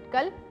தேவையான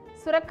பொருட்கள்: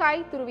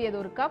 சுரக்காய் துருவியது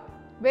 1 கப்,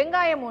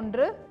 வெங்காயம்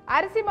 1,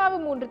 அரிசி மாவு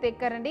 3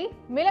 தேக்கரண்டி,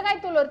 மிளகாய்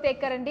தூள் 1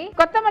 தேக்கரண்டி,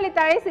 கொத்தமல்லி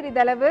தழை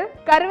சிறிதளவு,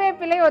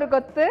 கருவேப்பிலை 1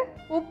 கொத்து,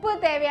 உப்பு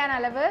தேவையான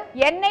அளவு,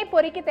 எண்ணெய்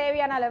பொரிக்கு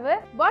தேவையான அளவு.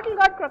 பாட்டில்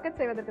கார்ட் க்ரோக்கெட்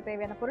செய்வதற்கு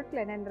தேவையான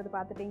பொருட்கள் என்னன்றது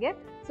பார்த்துட்டீங்க.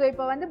 ஸோ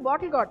இப்போ வந்து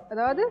பாட்டில் கார்ட்,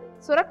 அதாவது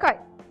சுரக்காய்,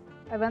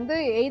 அது வந்து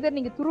எய்தர்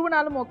நீங்கள்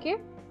துருவினாலும் ஓகே,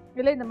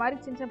 இல்லை இந்த மாதிரி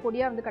சின்ன சின்ன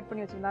பொடியாக வந்து கட்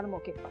பண்ணி வச்சிருந்தாலும்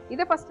ஓகே.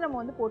 இதை ஃபஸ்ட்டு நம்ம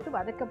வந்து போட்டு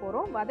வதக்க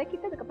போகிறோம்.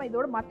 வதக்கிட்டு அதுக்கப்புறம்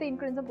இதோட மற்ற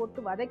இன்க்ரீடியன்ஸும்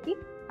போட்டு வதக்கி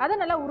அதை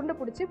நல்லா உருண்டை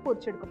பிடிச்சி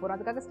பொரிச்சு எடுக்க போகிறோம்.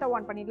 அதுக்காக ஸ்டவ்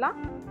ஆன் பண்ணிடலாம்.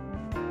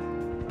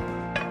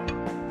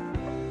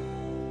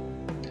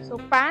 ஸோ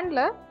பேனில்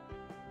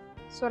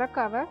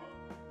சுரக்காய்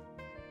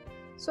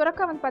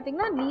வந்து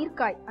பார்த்திங்கன்னா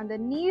நீர்க்காய், அந்த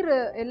நீர்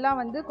எல்லாம்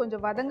வந்து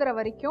கொஞ்சம் வதங்குற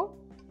வரைக்கும்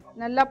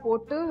நல்லா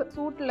போட்டு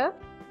சூட்டில்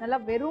நல்லா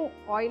வெறும்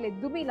ஆயில்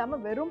எதுவுமே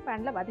இல்லாமல் வெறும்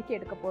பேனில் வதக்கி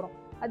எடுக்க போகிறோம்.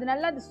 அது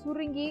நல்லா அது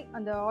சுருங்கி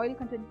அந்த ஆயில்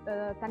கண்டென்ட்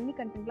தண்ணி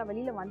கண்டென்ட்லாம்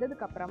வெளியில்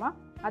வந்ததுக்கப்புறமா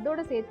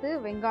அதோடு சேர்த்து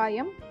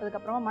வெங்காயம்,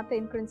 அதுக்கப்புறமா மற்ற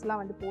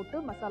இன்க்ரீடியன்ஸ்லாம் வந்து போட்டு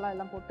மசாலா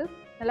எல்லாம் போட்டு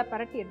நல்லா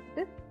பரட்டி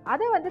எடுத்துட்டு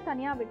அதை வந்து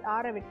தனியாக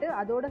ஆற விட்டு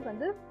அதோட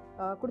வந்து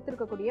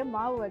கொடுத்துருக்கக்கூடிய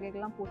மாவு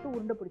வகைகள்லாம் போட்டு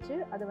உருண்டை பிடிச்சி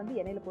அதை வந்து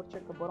எண்ணெயில் பொரிச்சு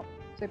எடுக்க போகிறோம்.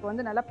 ஸோ இப்போ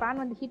வந்து நல்லா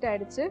பேன் வந்து ஹீட்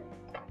ஆகிடுச்சு.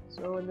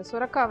 ஸோ இந்த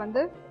சுரக்காய்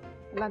வந்து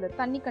எல்லாம் அந்த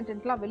தண்ணி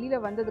கண்டென்ட்லாம்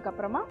வெளியில்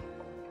வந்ததுக்கப்புறமா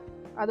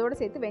அதோடு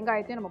சேர்த்து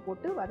வெங்காயத்தையும் நம்ம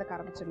போட்டு வதக்க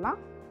ஆரம்பிச்சிடலாம்.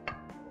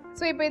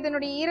 ஸோ இப்போ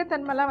இதனுடைய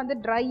ஈரத்தன்மைலாம் வந்து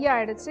ட்ரை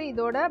ஆகிடுச்சு.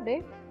 இதோட அப்படியே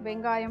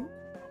வெங்காயம்,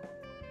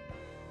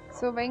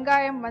 ஸோ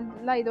வெங்காயம்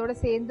வந்துலாம் இதோட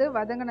சேர்ந்து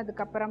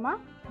வதங்கினதுக்கப்புறமா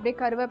அப்படியே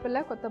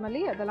கருவேப்பிலை,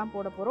 கொத்தமல்லி அதெல்லாம்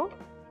போட போகிறோம்.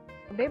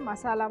 அப்படியே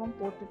மசாலாவும்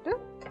போட்டுட்டு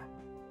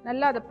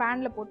நல்லா அதை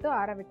பேனில் போட்டு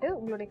ஆற விட்டு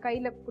உங்களுடைய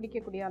கையில்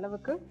பிடிக்கக்கூடிய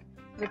அளவுக்கு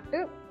விட்டு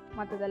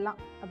மற்றதெல்லாம்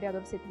அப்படியே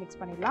அதோட சேர்த்து மிக்ஸ்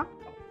பண்ணிடலாம்.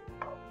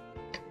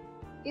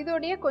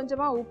 இதோடைய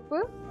கொஞ்சமாக உப்பு,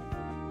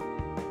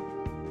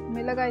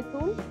 மிளகாய்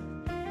தூள்,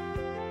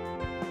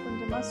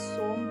 கொஞ்சமாக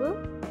சோம்பு,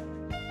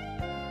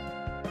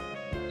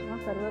 கொஞ்சமாக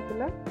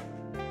கருவேப்பிலை,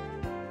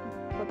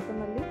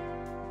 கொத்தமல்லி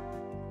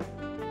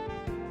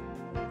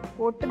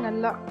போட்டு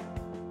நல்லா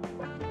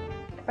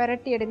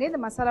பரட்டி எடுங்க,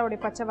 இந்த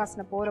மசாலாவுடைய பச்சை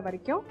வாசனை போகிற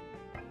வரைக்கும்.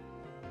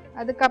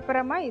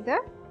 அதுக்கப்புறமா இதை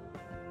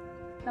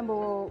நம்ம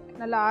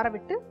நல்லா ஆற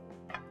விட்டு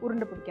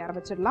உருண்டை பிடிக்க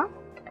ஆரம்பிச்சிடலாம்.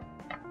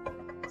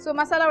 ஸோ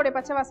மசாலாவுடைய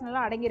பச்சை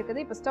வாசனைலாம் அடங்கி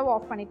இருக்குது. இப்போ ஸ்டவ்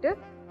ஆஃப் பண்ணிவிட்டு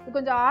இது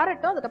கொஞ்சம்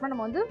ஆறட்டும். அதுக்கப்புறம்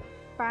நம்ம வந்து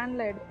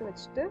பேனில் எடுத்து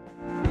வச்சுட்டு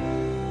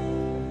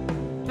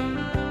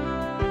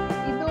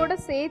இதோட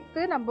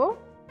சேர்த்து நம்ம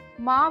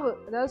மாவு,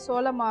 அதாவது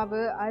சோள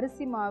மாவு,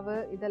 அரிசி மாவு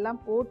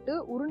இதெல்லாம் போட்டு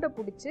உருண்டை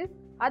பிடிச்சி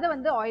அதை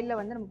வந்து ஆயிலில்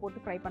வந்து நம்ம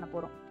போட்டு ஃப்ரை பண்ண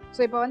போகிறோம்.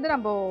 ஸோ இப்போ வந்து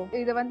நம்ம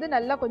இதை வந்து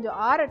நல்லா கொஞ்சம்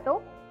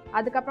ஆறட்டும்.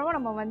 அதுக்கப்புறமா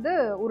நம்ம வந்து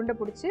உருண்டை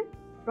பிடிச்சி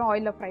அப்புறம்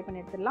ஆயிலில் ஃப்ரை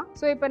பண்ணி எடுத்துடலாம்.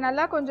 ஸோ இப்போ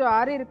நல்லா கொஞ்சம்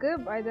ஆறி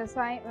இருக்குது. இதை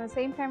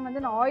சேம் டைம்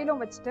வந்து நான்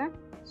ஆயிலும் வச்சுட்டேன்.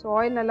 ஸோ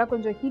ஆயில் நல்லா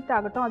கொஞ்சம் ஹீட்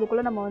ஆகட்டும்.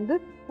 அதுக்குள்ளே நம்ம வந்து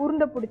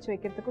உருண்டை பிடிச்சி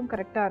வைக்கிறதுக்கும்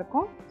கரெக்டாக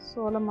இருக்கும்.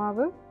 சோள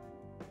மாவு,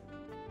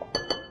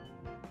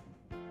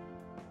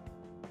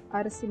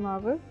 அரிசி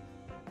மாவு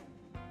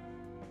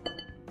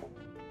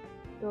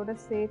இதோட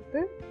சேர்த்து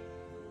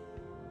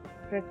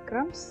பிரெட்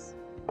கிரம்ஸ்,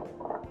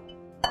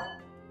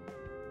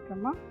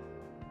 அப்புறமா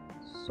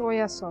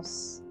சோயா சாஸ்,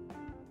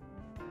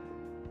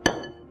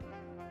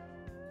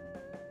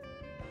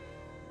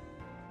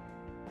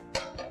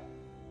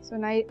 ஸோ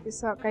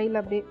நைஸாக கையில்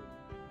அப்படியே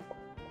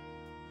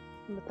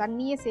நம்ம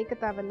தண்ணியே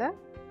சேர்க்க தேவையில்ல.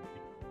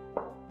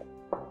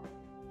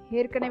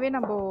 ஏற்கனவே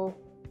நம்ம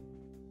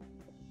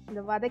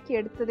இந்த வதக்கி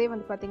எடுத்ததே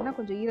வந்து பார்த்திங்கன்னா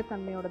கொஞ்சம்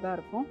ஈரத்தன்மையோடு தான்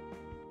இருக்கும்.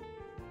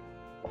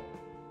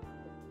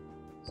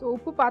 ஸோ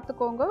உப்பு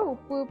பார்த்துக்கோங்க.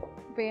 உப்பு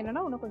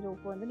வேணும்னா இன்னும் கொஞ்சம்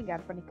உப்பு வந்து நீங்கள்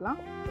ஆட் பண்ணிக்கலாம்.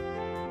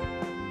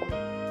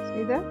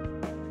 இதை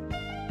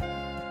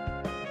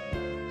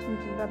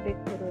சின்னதாக அப்படியே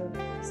ஒரு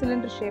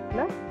சிலிண்டர்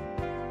ஷேப்பில்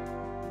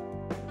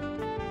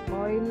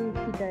ஆயில்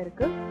ஹீட்டாக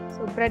இருக்குது.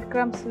 ஸோ பிரெட்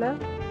கிரம்ஸில்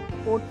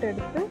போட்டு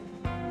எடுத்து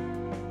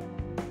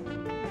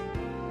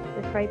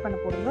ஃப்ரை பண்ண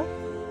போடுங்க.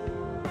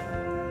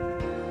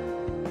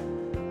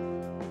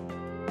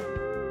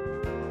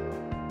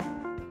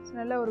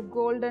 நல்ல ஒரு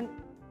கோல்டன்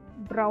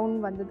ப்ரௌன்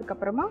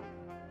வந்ததுக்கப்புறமா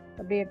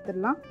அப்படியே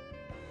எடுத்துடலாம்.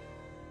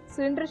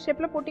 சிலிண்டர்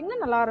ஷேப்பில் போட்டிங்கன்னா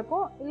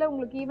நல்லாயிருக்கும், இல்லை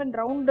உங்களுக்கு ஈவன்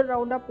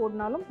ரவுண்டாக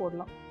போடனாலும்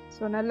போடலாம்.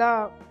 ஸோ நல்லா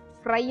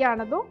ஃப்ரை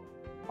ஆனதும்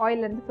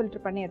ஆயிலேருந்து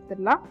ஃபில்டர் பண்ணி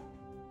எடுத்துடலாம்.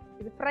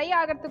 இது ஃப்ரை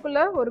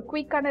ஆகிறதுக்குள்ளே ஒரு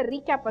குயிக்கான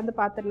ரீகேப் வந்து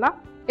பார்த்துடலாம்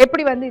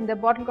எப்படி வந்து இந்த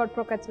பாட்டில் கார்ட்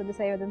க்ரோக்கட்ஸ் வந்து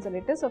செய்வதுன்னு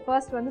சொல்லிட்டு. ஸோ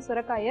ஃபர்ஸ்ட் வந்து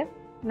சுரைக்காயை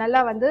நல்லா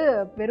வந்து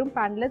வெறும்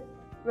பேனில்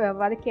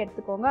வதக்கி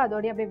எடுத்துக்கோங்க.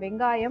 அதோடய அப்படியே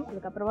வெங்காயம்,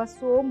 அதுக்கப்புறமா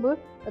சோம்பு,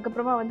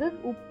 அதுக்கப்புறமா வந்து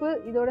உப்பு,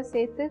 இதோட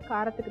சேர்த்து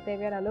காரத்துக்கு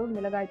தேவையான அளவு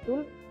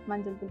மிளகாய்த்தூள்,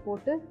 மஞ்சள் தூள்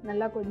போட்டு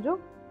நல்லா கொஞ்சம்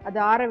அதை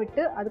ஆற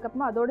விட்டு,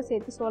 அதுக்கப்புறமா அதோடு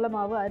சேர்த்து சோள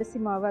மாவு, அரிசி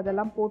மாவு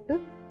அதெல்லாம் போட்டு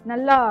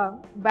நல்லா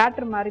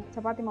பேட்டர் மாதிரி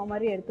சப்பாத்தி மாவு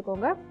மாதிரி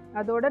எடுத்துக்கோங்க.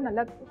 அதோட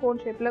நல்லா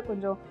கோன் ஷேப்பில்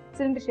கொஞ்சம்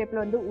சிலிண்டர்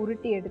ஷேப்பில் வந்து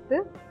உருட்டி எடுத்து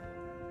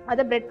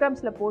அதை பிரெட்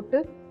க்ரம்ஸில் போட்டு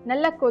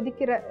நல்லா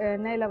கொதிக்கிற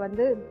எண்ணெயில்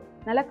வந்து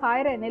நல்லா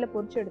காயிற எண்ணெயில்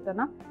பொரிச்சு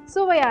எடுத்தோன்னா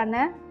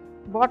சுவையான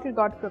பாட்டில்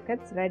கார்ட்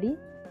க்ரோக்கட்ஸ் ரெடி.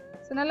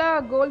 ஸோ நல்லா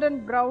கோல்டன்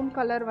ப்ரௌன்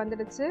கலர்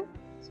வந்துடுச்சு.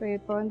 ஸோ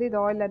இப்போ வந்து இது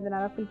ஆயிலேருந்து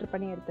நல்லா ஃபில்டர்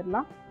பண்ணி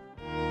எடுத்துடலாம்.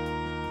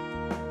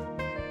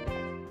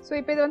 ஸோ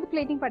இப்போ இதை வந்து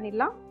பிளேட்டிங்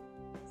பண்ணிடலாம்.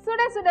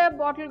 சுட சுட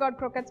பாட்டில் கார்ட்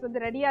க்ரோக்கட்ஸ்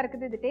வந்து ரெடியாக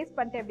இருக்குது. இது டேஸ்ட்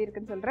பண்ணிட்டு எப்படி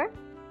இருக்குன்னு சொல்கிறேன்.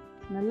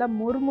 நல்லா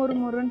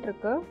மொறுன்னு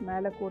இருக்கு,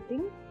 மேலே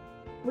கோட்டிங்,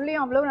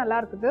 உள்ளேயும் அவ்வளோ நல்லா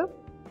இருக்குது.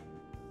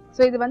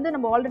 ஸோ இது வந்து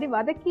நம்ம ஆல்ரெடி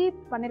வதக்கி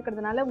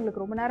பண்ணியிருக்கிறதுனால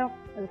உங்களுக்கு ரொம்ப நேரம்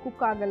அது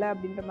குக் ஆகலை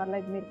அப்படின்ற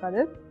மாதிரிலாம் எதுவுமே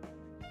இருக்காது.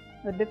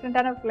 ஒரு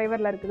டிஃப்ரெண்ட்டான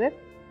ஃப்ளேவரில் இருக்குது.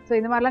 ஸோ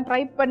இந்த மாதிரிலாம் ட்ரை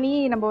பண்ணி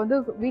நம்ம வந்து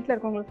வீட்டில்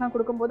இருக்கவங்களுக்குலாம்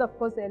கொடுக்கும்போது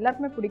அஃப்கோர்ஸ்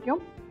எல்லாருக்குமே பிடிக்கும்.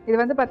 இது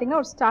வந்து பார்த்திங்கன்னா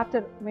ஒரு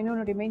ஸ்டார்டர்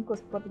மெனுனுடைய மெயின்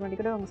கோர்ஸ் போகிறதுக்கு முன்னாடி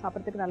கூட அவங்க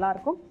சாப்பிட்றதுக்கு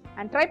நல்லாயிருக்கும்.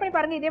 அண்ட் ட்ரை பண்ணி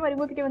பாருங்கள். இதே மாதிரி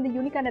உங்ககிட்ட வந்து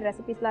யூனிக்கான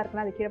ரெசிபீஸ்லாம்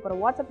இருக்குன்னா அது கீழே போகிற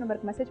வாட்ஸ்அப்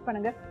நம்பருக்கு மெசேஜ்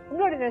பண்ணுங்கள்.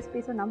 உங்களோட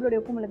ரெசிபீஸும்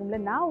நம்மளுடைய உப்பு மிளகும்ல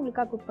நான்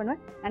உங்களுக்காக குக்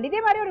பண்ணுவேன். அண்ட்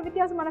இதே மாதிரி ஒரு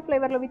வித்தியாசமான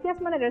ஃப்ளேவரில்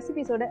வித்தியாசமான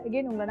ரெசிபீஸோட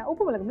அகெயின் உங்களை நான்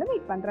உப்பு மிளகும்ல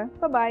மீட் பண்ணுறேன்.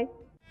 பாய்.